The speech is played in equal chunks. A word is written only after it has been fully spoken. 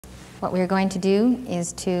What we're going to do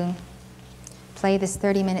is to play this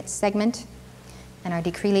 30-minute segment, and our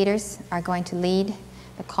decree leaders are going to lead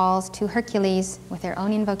the calls to Hercules with their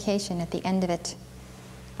own invocation at the end of it.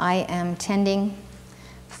 I am tending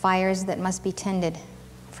fires that must be tended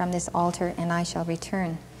from this altar, and I shall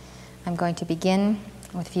return. I'm going to begin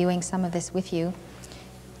with viewing some of this with you,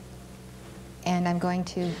 and I'm going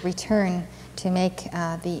to return to make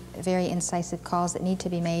the very incisive calls that need to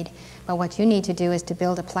be made. But what you need to do is to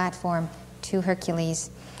build a platform to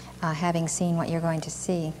Hercules, having seen what you're going to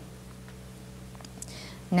see.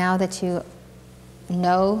 Now that you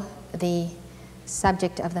know the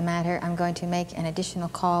subject of the matter, I'm going to make an additional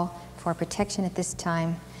call for protection at this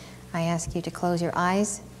time. I ask you to close your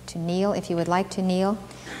eyes, to kneel if you would like to kneel,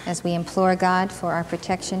 as we implore God for our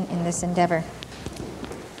protection in this endeavor.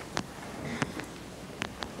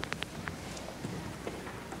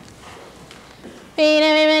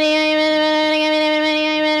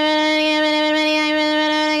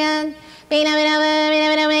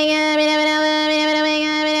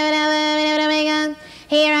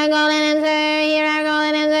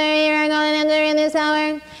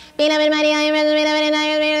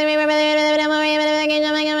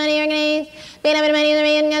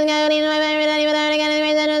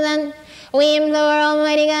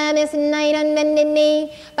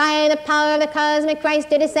 Christ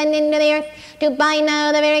to descend into the earth, to bind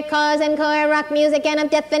now the very cause and core rock music and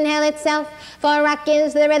of death and hell itself. For rock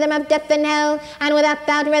is the rhythm of death and hell, and without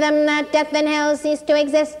that rhythm not death and hell cease to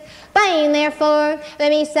exist. Bind therefore the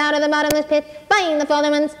beasts out of the bottomless pit, bind the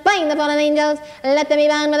fallen ones, bind the fallen angels, let them be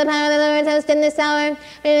bound by the power of the Lord's host in this hour.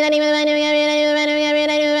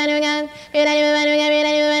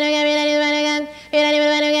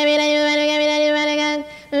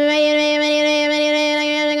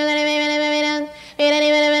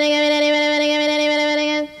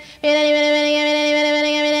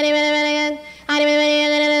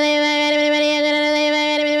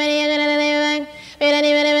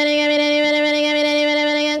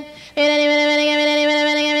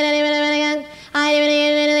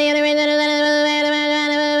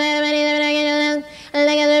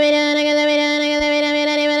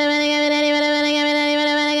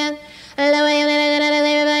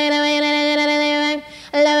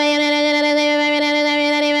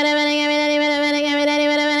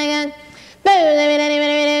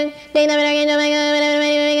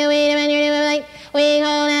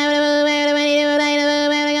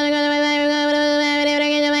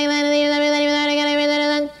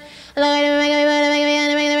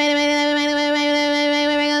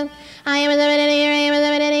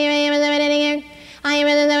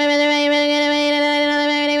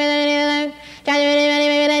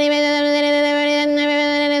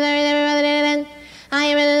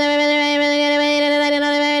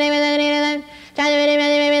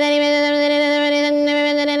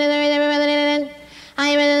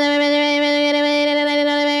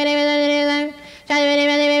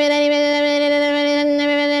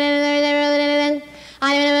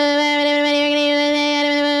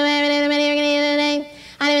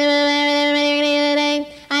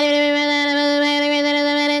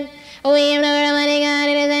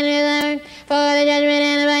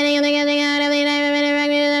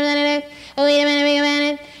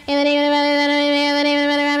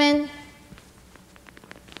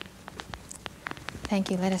 Thank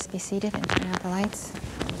you. Let us be seated and turn out the lights.